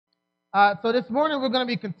So this morning we're going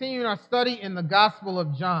to be continuing our study in the Gospel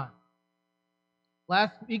of John.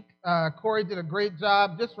 Last week, Corey did a great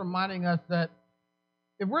job just reminding us that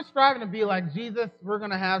if we're striving to be like Jesus, we're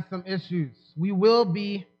going to have some issues. We will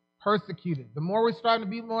be persecuted. The more we strive to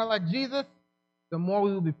be more like Jesus, the more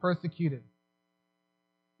we will be persecuted.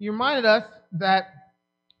 He reminded us that,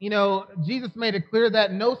 Jesus made it clear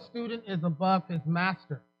that no student is above his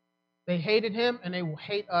master. They hated him and they will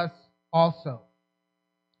hate us also.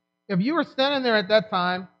 If you were standing there at that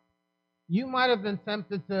time, you might have been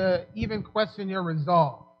tempted to even question your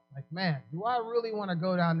resolve. Like, man, do I really want to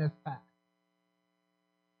go down this path?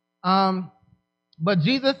 But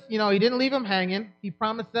Jesus, he didn't leave him hanging. He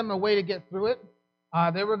promised them a way to get through it.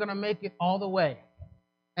 They were going to make it all the way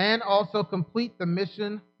and also complete the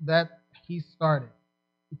mission that he started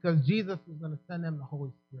because Jesus was going to send them the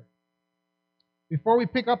Holy Spirit. Before we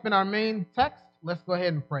pick up in our main text, let's go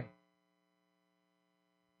ahead and pray.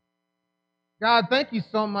 God, thank you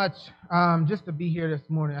so much just to be here this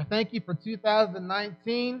morning. I thank you for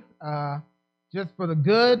 2019, just for the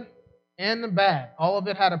good and the bad. All of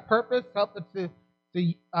it had a purpose. Help us to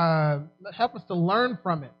learn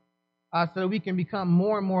from it so that we can become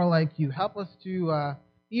more and more like you. Help us to,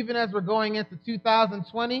 even as we're going into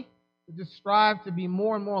 2020, to just strive to be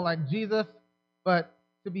more and more like Jesus, but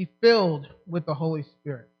to be filled with the Holy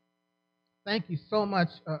Spirit. Thank you so much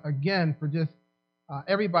again for just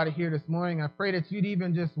everybody here this morning. I pray that you'd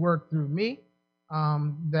even just work through me,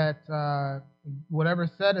 that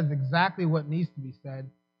whatever's said is exactly what needs to be said.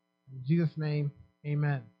 In Jesus' name,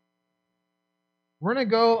 amen. We're going to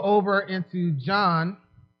go over into John.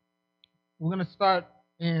 We're going to start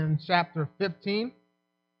in chapter 15.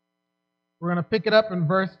 We're going to pick it up in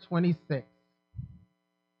verse 26.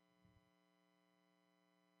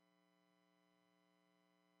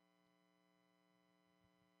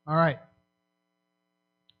 All right.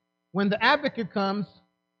 When the advocate comes,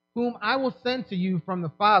 whom I will send to you from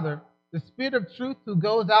the Father, the Spirit of truth who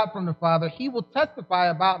goes out from the Father, he will testify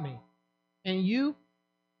about me. And you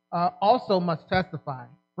also must testify,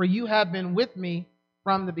 for you have been with me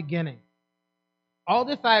from the beginning. All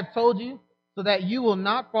this I have told you so that you will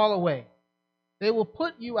not fall away. They will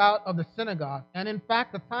put you out of the synagogue, and in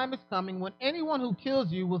fact, the time is coming when anyone who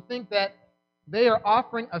kills you will think that they are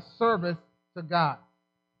offering a service to God.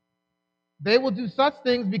 They will do such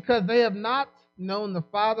things because they have not known the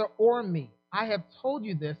Father or me. I have told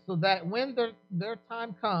you this so that when their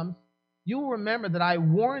time comes, you will remember that I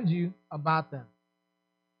warned you about them.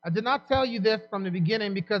 I did not tell you this from the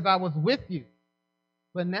beginning because I was with you,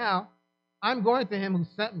 but now I'm going to him who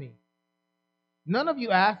sent me. None of you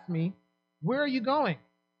asked me, where are you going?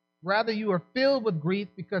 Rather, you are filled with grief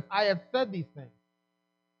because I have said these things.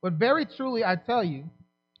 But very truly, I tell you,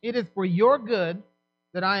 it is for your good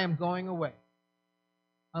that I am going away.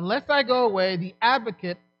 Unless I go away, the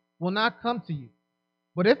advocate will not come to you.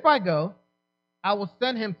 But if I go, I will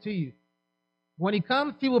send him to you. When he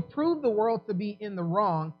comes, he will prove the world to be in the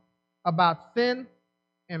wrong about sin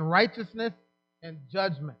and righteousness and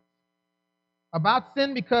judgment. About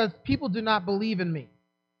sin, because people do not believe in me.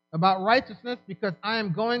 About righteousness, because I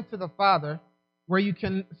am going to the Father, where you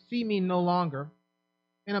can see me no longer.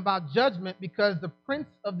 And about judgment, because the prince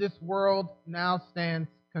of this world now stands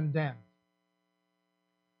condemned.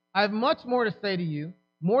 I have much more to say to you,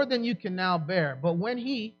 more than you can now bear. But when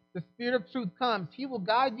he, the Spirit of truth, comes, he will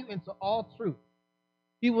guide you into all truth.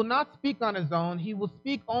 He will not speak on his own. He will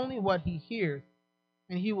speak only what he hears,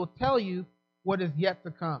 and he will tell you what is yet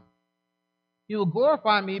to come. He will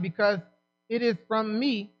glorify me because it is from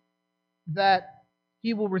me that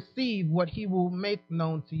he will receive what he will make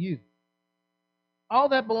known to you. All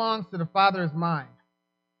that belongs to the Father is mine.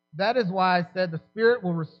 That is why I said the Spirit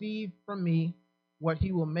will receive from me what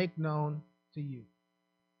he will make known to you.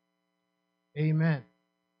 Amen.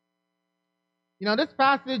 This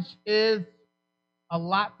passage is a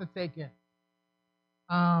lot to take in.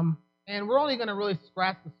 And we're only going to really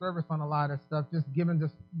scratch the surface on a lot of stuff, just given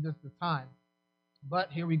just the time.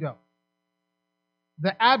 But here we go.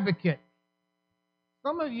 The advocate.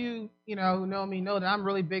 Some of you, who know me know that I'm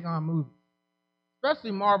really big on movies,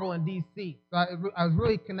 especially Marvel and DC. So I was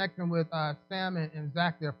really connecting with Sam and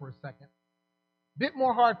Zach there for a second. Bit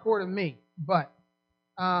more hardcore than me, but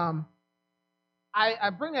I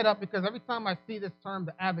bring it up because every time I see this term,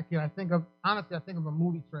 the advocate, I think of a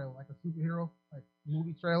movie trailer, like a superhero, like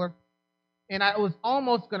movie trailer. And I was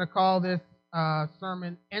almost going to call this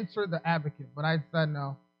sermon Enter the Advocate, but I said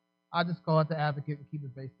no. I'll just call it the Advocate and keep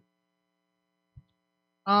it basic.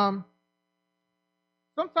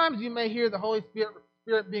 Sometimes you may hear the Holy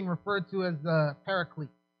Spirit being referred to as the Paraclete,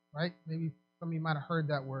 right? Maybe some of you might have heard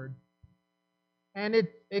that word. And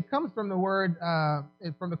it comes from the word,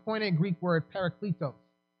 from the Koine Greek word parakletos,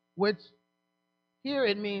 which here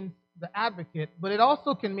it means the advocate, but it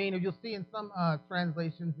also can mean, if you'll see in some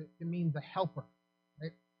translations, it can mean the helper,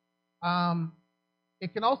 right?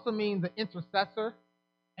 It can also mean the intercessor,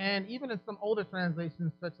 and even in some older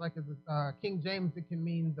translations, such like as King James, it can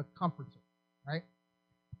mean the comforter, right?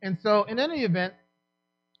 And so, in any event,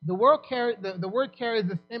 the word carries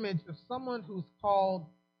this image of someone who's called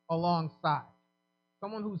alongside,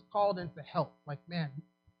 someone who's called in to help. Like, man,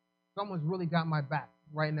 someone's really got my back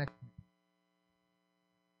right next to me.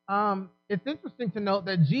 It's interesting to note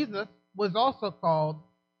that Jesus was also called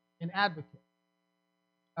an advocate.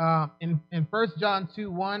 In 1 John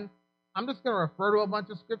 2:1, I'm just going to refer to a bunch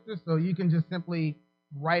of scriptures so you can just simply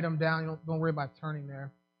write them down. Don't worry about turning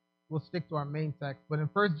there. We'll stick to our main text. But in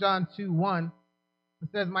 1 John 2:1, it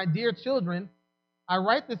says, "My dear children, I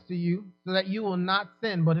write this to you so that you will not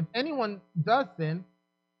sin. But if anyone does sin,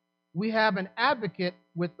 we have an advocate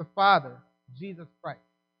with the Father, Jesus Christ."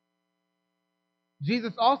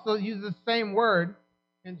 Jesus also uses the same word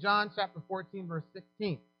in John chapter 14, verse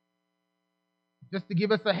 16, just to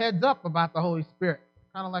give us a heads up about the Holy Spirit,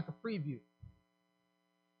 kind of like a preview.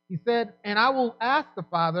 He said, "And I will ask the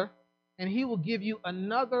Father, and he will give you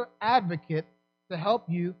another advocate to help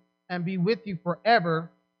you and be with you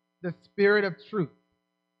forever, the Spirit of truth.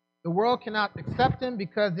 The world cannot accept him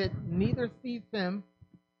because it neither sees him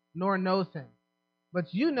nor knows him.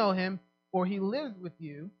 But you know him, for he lives with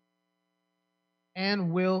you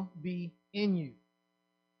and will be in you."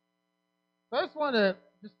 So I just want to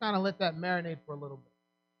just kind of let that marinate for a little bit.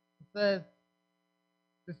 It says,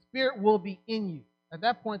 the Spirit will be in you. At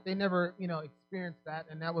that point, they never, experienced that,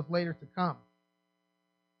 and that was later to come.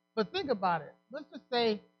 But think about it. Let's just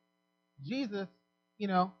say Jesus,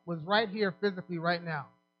 was right here physically right now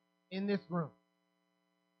in this room.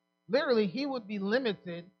 Literally, he would be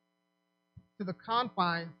limited to the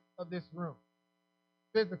confines of this room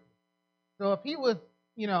physically. So if he was,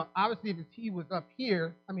 obviously if he was up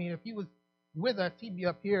here, if he was with us, he'd be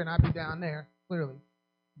up here and I'd be down there, clearly.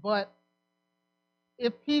 But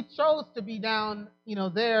if he chose to be down,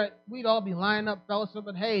 there, we'd all be lining up fellowship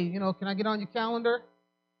and, hey, can I get on your calendar?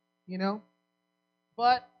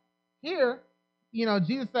 But here,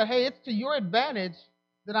 Jesus said, hey, it's to your advantage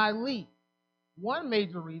that I leave. One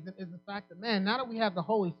major reason is the fact that, man, now that we have the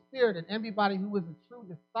Holy Spirit and everybody who is a true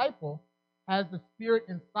disciple has the Spirit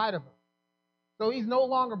inside of us. So he's no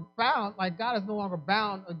longer bound, like God is no longer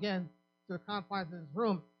bound, again, to the confines of his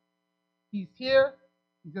room. He's here.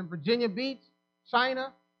 He's in Virginia Beach,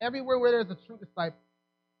 China, everywhere where there's a true disciple.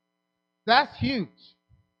 That's huge.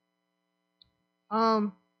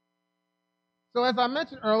 So as I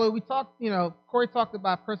mentioned earlier, we talked, Corey talked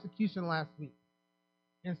about persecution last week.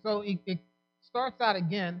 And so it starts out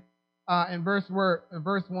again in verse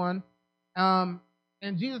 1.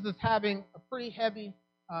 And Jesus is having a pretty heavy,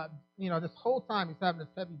 this whole time he's having this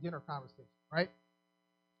heavy dinner conversation, right?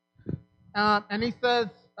 And he says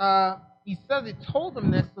he told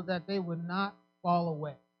them this so that they would not fall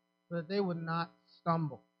away, so that they would not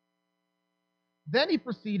stumble. Then he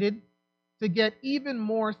proceeded to get even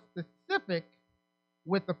more specific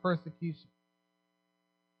with the persecution.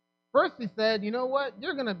 First he said, you know what?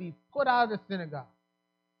 You're going to be put out of the synagogue.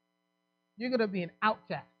 You're going to be an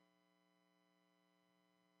outcast.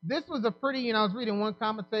 This was a pretty, I was reading one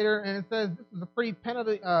commentator, and it says this was a pretty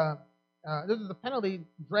penalty. This is a penalty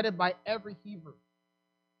dreaded by every Hebrew,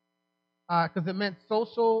 because it meant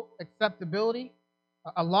social acceptability,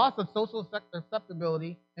 a loss of social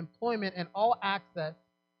acceptability, employment, and all access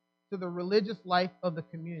to the religious life of the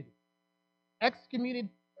community.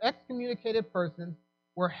 Excommunicated persons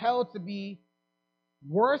were held to be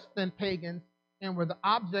worse than pagans and were the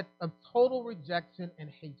object of total rejection and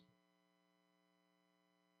hatred.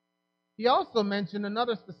 He also mentioned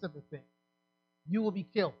another specific thing. You will be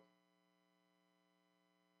killed.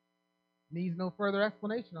 Needs no further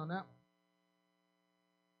explanation on that one.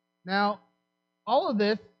 Now, all of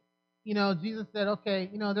this, Jesus said, okay,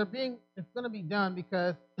 it's going to be done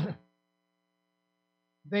because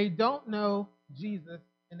they don't know Jesus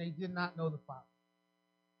and they did not know the Father.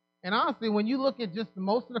 And honestly, when you look at just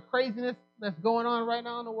most of the craziness that's going on right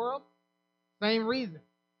now in the world, same reason.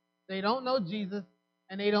 They don't know Jesus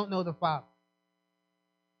and they don't know the Father.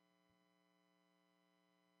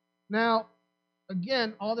 Now,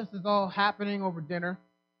 again, all this is all happening over dinner.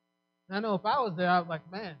 And I know if I was there, I was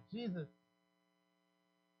like, man, Jesus,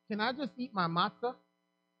 can I just eat my matzah?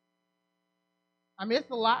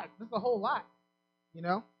 It's a lot. It's a whole lot,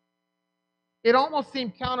 It almost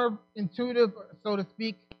seemed counterintuitive, so to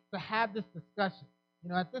speak, to have this discussion.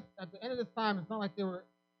 At the end of this time, it's not like they were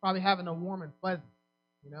probably having a warm and pleasant,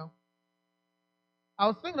 you know. I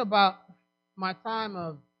was thinking about my time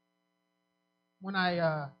of when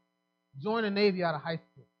I joined the Navy out of high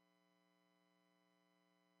school.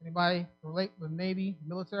 Anybody relate with Navy,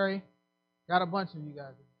 military? Got a bunch of you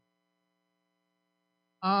guys.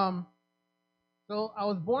 So I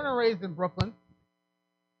was born and raised in Brooklyn.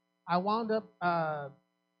 I wound up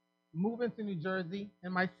moving to New Jersey.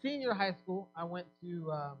 In my senior high school, I went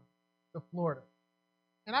to Florida,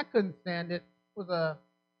 and I couldn't stand it. It was a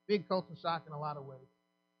big culture shock in a lot of ways.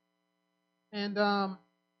 And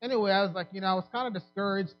anyway, I was like, I was kind of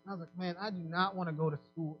discouraged. I was like, man, I do not want to go to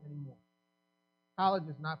school anymore. College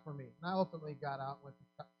is not for me. And I ultimately got out, went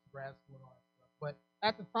to grad school and all that stuff. But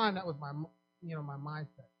at the time, that was my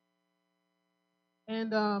mindset.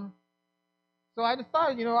 And so I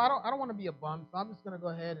decided, I don't want to be a bum, so I'm just going to go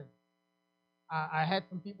ahead and I had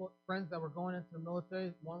some friends that were going into the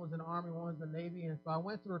military. One was in the Army, one was in the Navy. And so I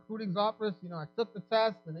went to the recruiting's office. I took the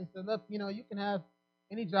test, and they said, look, you can have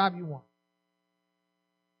any job you want.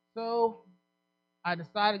 So I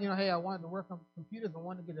decided, hey, I wanted to work on computers. I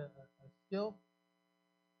wanted to get a skill.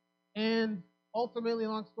 And ultimately,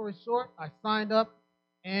 long story short, I signed up,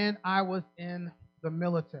 and I was in the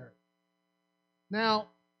military. Now,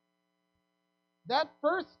 that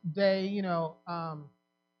first day,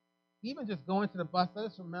 even just going to the bus, I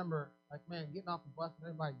just remember, like, man, getting off the bus and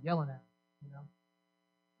everybody yelling at me, I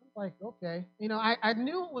was like, okay. I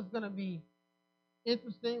knew it was going to be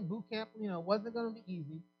interesting. Boot camp, wasn't going to be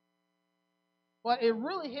easy. But it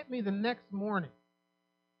really hit me the next morning,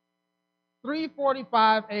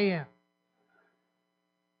 3:45 a.m.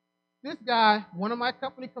 This guy, one of my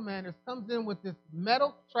company commanders, comes in with this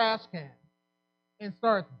metal trash can and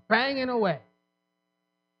starts banging away.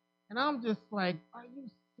 And I'm just like, are you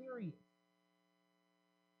serious?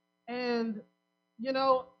 And,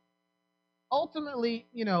 ultimately,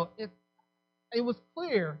 it was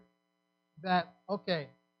clear that, okay,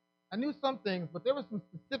 I knew some things, but there were some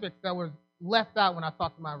specifics that were left out when I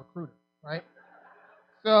talked to my recruiter, right?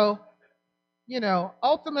 So,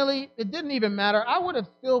 ultimately, it didn't even matter. I would have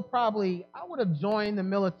joined the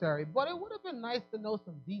military, but it would have been nice to know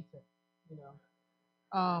some details,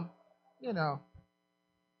 Um, you know,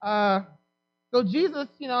 so Jesus,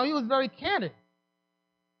 he was very candid.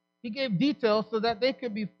 He gave details so that they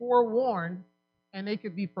could be forewarned and they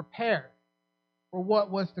could be prepared for what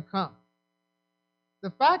was to come. The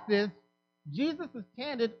fact is, Jesus is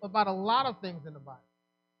candid about a lot of things in the Bible.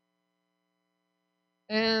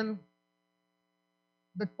 And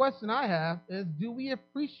the question I have is, do we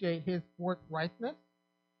appreciate his forthrightness,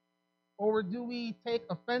 or do we take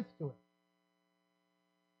offense to it?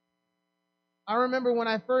 I remember when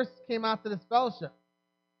I first came out to this fellowship,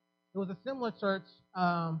 it was a similar church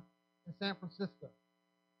in San Francisco.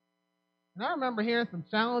 And I remember hearing some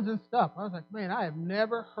challenging stuff. I was like, man, I have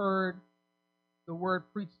never heard the word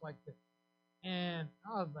preached like this. And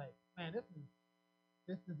I was like, man,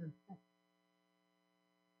 this is intense.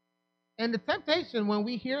 And the temptation when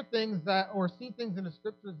we hear things or see things in the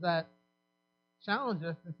scriptures that challenge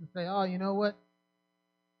us is to say, oh, you know what?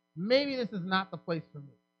 Maybe this is not the place for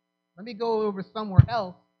me. Let me go over somewhere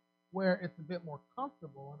else where it's a bit more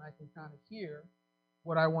comfortable and I can kind of hear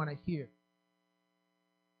what I want to hear.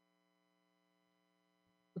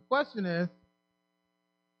 The question is,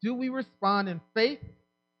 do we respond in faith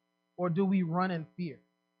or do we run in fear?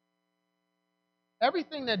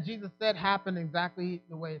 Everything that Jesus said happened exactly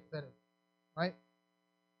the way it said it, right?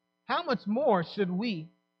 How much more should we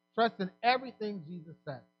trust in everything Jesus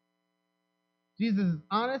said? Jesus is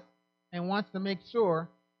honest and wants to make sure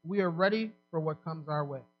we are ready for what comes our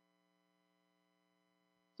way.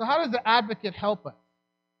 So how does the advocate help us?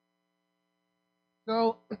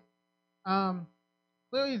 So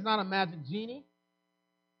clearly he's not a magic genie.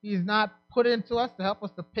 He's not put into us to help us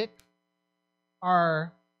to pick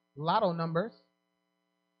our lotto numbers.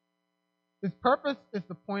 His purpose is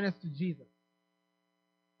to point us to Jesus.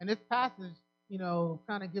 And this passage,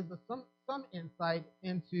 kind of gives us some insight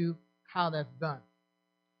into how that's done.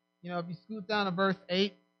 If you scoot down to verse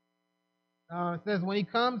 8, it says, when he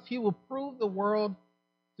comes, he will prove the world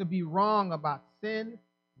to be wrong about sin,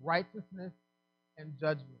 righteousness, and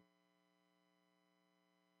judgment.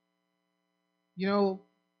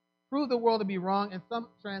 Prove the world to be wrong. In some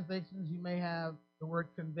translations, you may have the word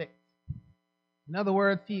convict. In other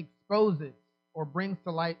words, he exposes or brings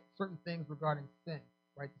to light certain things regarding sin,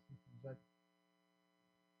 righteousness, and judgment.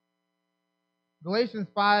 Galatians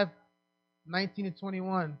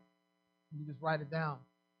 5:19-21, you just write it down.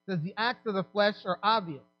 It says, the acts of the flesh are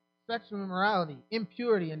obvious: sexual immorality,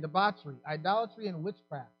 impurity and debauchery, idolatry and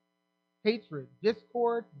witchcraft, hatred,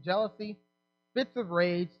 discord, jealousy, fits of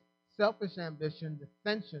rage, selfish ambition,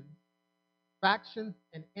 dissension, factions,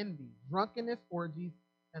 and envy, drunkenness, orgies,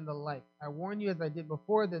 and the like. I warn you, as I did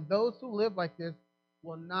before, that those who live like this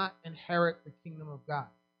will not inherit the kingdom of God.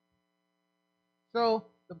 So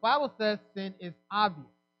the Bible says sin is obvious.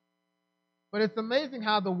 But it's amazing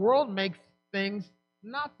how the world makes things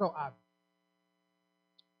not so obvious.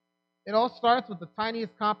 It all starts with the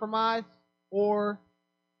tiniest compromise or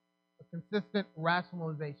a consistent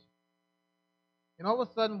rationalization. And all of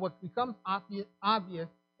a sudden, what becomes obvious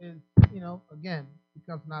is, again,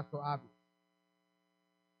 becomes not so obvious.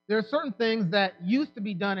 There are certain things that used to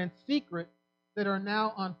be done in secret that are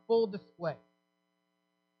now on full display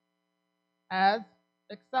as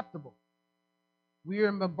acceptable. We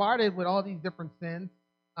are bombarded with all these different sins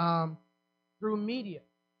through media,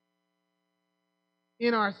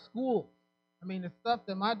 in our schools. I mean, the stuff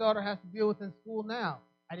that my daughter has to deal with in school now,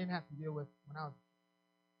 I didn't have to deal with when I was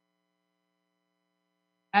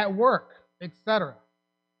at work, etc.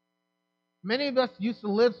 Many of us used to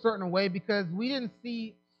live a certain way because we didn't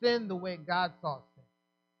see sin the way God saw sin.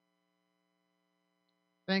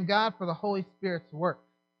 Thank God for the Holy Spirit's work.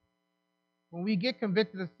 When we get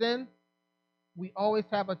convicted of sin, we always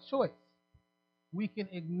have a choice. We can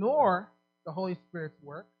ignore the Holy Spirit's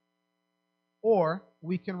work, or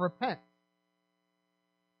we can repent.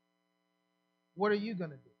 What are you going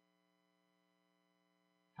to do?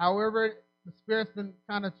 However, the Spirit's been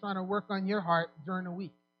kind of trying to work on your heart during the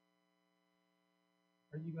week.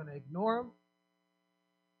 Are you going to ignore him,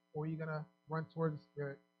 or are you going to run toward the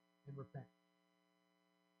Spirit and repent?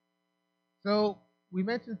 So we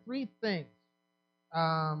mentioned three things.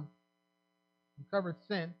 We covered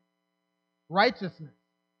sin, righteousness.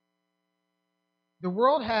 The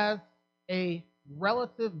world has a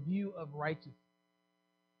relative view of righteousness.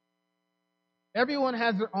 Everyone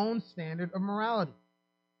has their own standard of morality.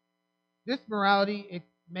 This morality, it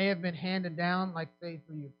may have been handed down, like, say,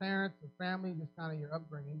 through your parents or family, just kind of your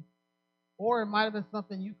upbringing, or it might have been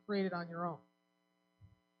something you created on your own.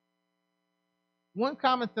 One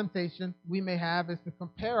common temptation we may have is to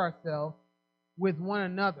compare ourselves with one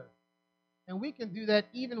another, and we can do that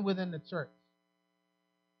even within the church.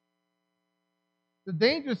 The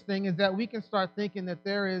dangerous thing is that we can start thinking that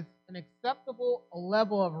there is an acceptable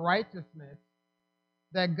level of righteousness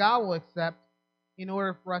that God will accept in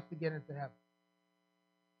order for us to get into heaven.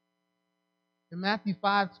 In Matthew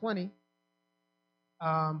 5:20,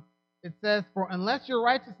 it says, "For unless your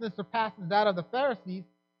righteousness surpasses that of the Pharisees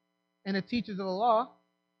and the teachers of the law,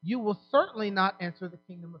 you will certainly not enter the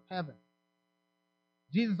kingdom of heaven."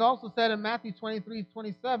 Jesus also said in Matthew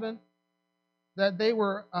 23:27 that they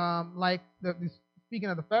were speaking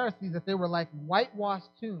of the Pharisees, that they were like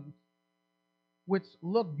whitewashed tombs, which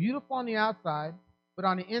look beautiful on the outside, but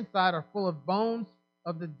on the inside are full of bones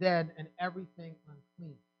of the dead and everything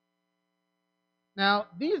unclean. Now,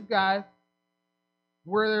 these guys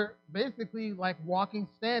were basically like walking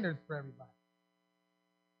standards for everybody.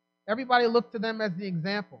 Everybody looked to them as the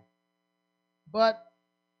example. But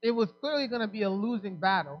it was clearly going to be a losing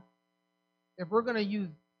battle if we're going to use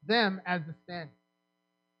them as the standard.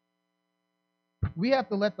 We have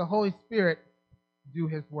to let the Holy Spirit do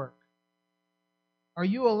his work. Are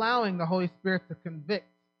you allowing the Holy Spirit to convict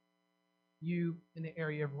you in the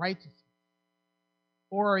area of righteousness?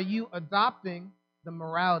 Or are you adopting the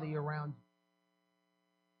morality around you?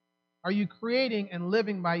 Are you creating and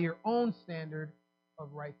living by your own standard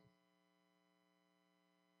of righteousness?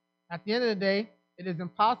 At the end of the day, it is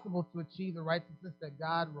impossible to achieve the righteousness that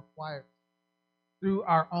God requires through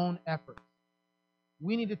our own efforts.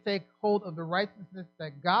 We need to take hold of the righteousness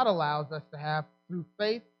that God allows us to have through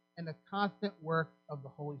faith and the constant work of the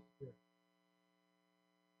Holy Spirit.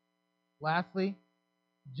 Lastly,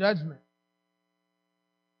 judgment.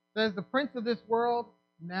 It says, "The prince of this world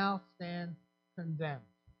now stands condemned."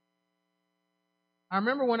 I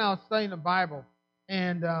remember when I was studying the Bible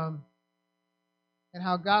and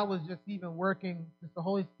how God was just even working, just the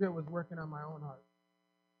Holy Spirit was working on my own heart.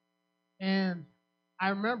 And I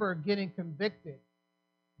remember getting convicted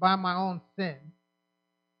by my own sin,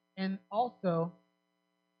 and also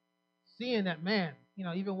seeing that, man,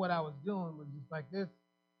 even what I was doing was just like this.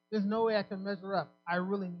 There's no way I can measure up. I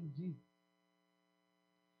really need Jesus.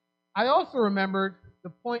 I also remembered the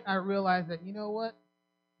point I realized that, you know what?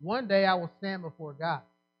 One day I will stand before God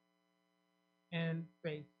and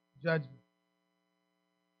face judgment.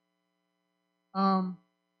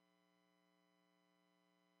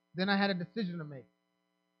 Then I had a decision to make.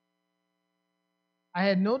 I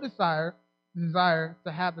had no desire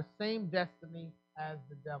to have the same destiny as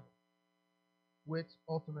the devil, which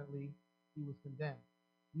ultimately he was condemned.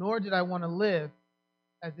 Nor did I want to live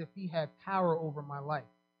as if he had power over my life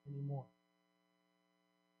anymore.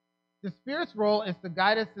 The Spirit's role is to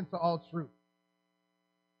guide us into all truth.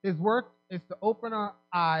 His work is to open our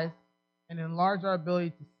eyes and enlarge our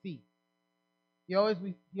ability to see. He always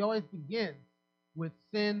begins with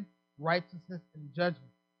sin, righteousness, and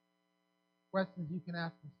judgment. Questions you can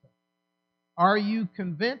ask yourself. Are you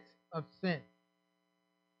convinced of sin?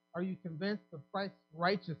 Are you convinced of Christ's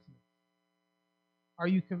righteousness? Are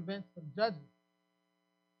you convinced of judgment?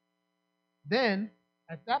 Then,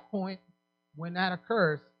 at that point, when that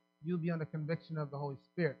occurs, you'll be under conviction of the Holy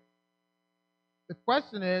Spirit. The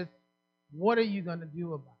question is, what are you going to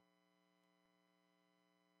do about it?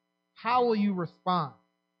 How will you respond?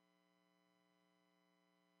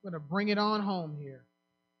 I'm going to bring it on home here.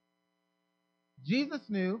 Jesus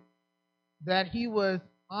knew that he was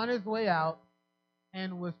on his way out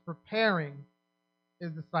and was preparing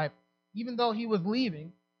his disciples. Even though he was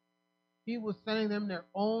leaving, he was sending them their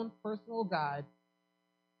own personal guide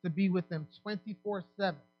to be with them 24/7,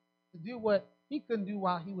 to do what he couldn't do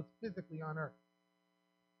while he was physically on earth.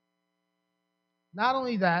 Not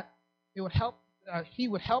only that, he would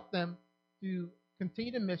help them to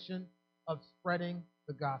continue the mission of spreading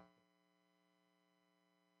the gospel.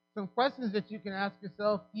 Some questions that you can ask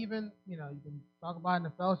yourself, even, you can talk about in the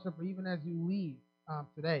fellowship or even as you leave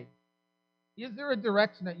today. Is there a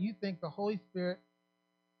direction that you think the Holy Spirit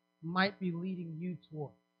might be leading you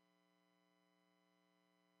towards?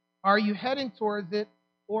 Are you heading towards it,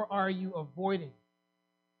 or are you avoiding?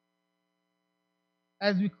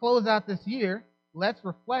 As we close out this year, let's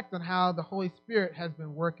reflect on how the Holy Spirit has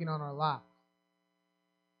been working on our lives.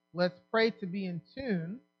 Let's pray to be in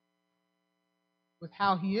tune with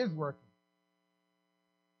how he is working.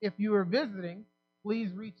 If you are visiting,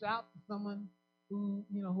 please reach out to someone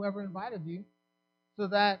whoever invited you, so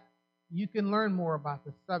that you can learn more about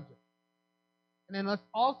this subject. And then let's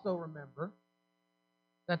also remember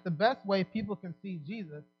that the best way people can see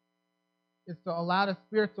Jesus is to allow the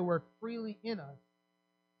Spirit to work freely in us,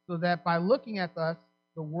 so that by looking at us,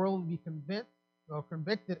 the world will be convinced or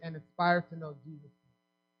convicted and inspired to know Jesus.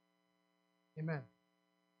 Amen.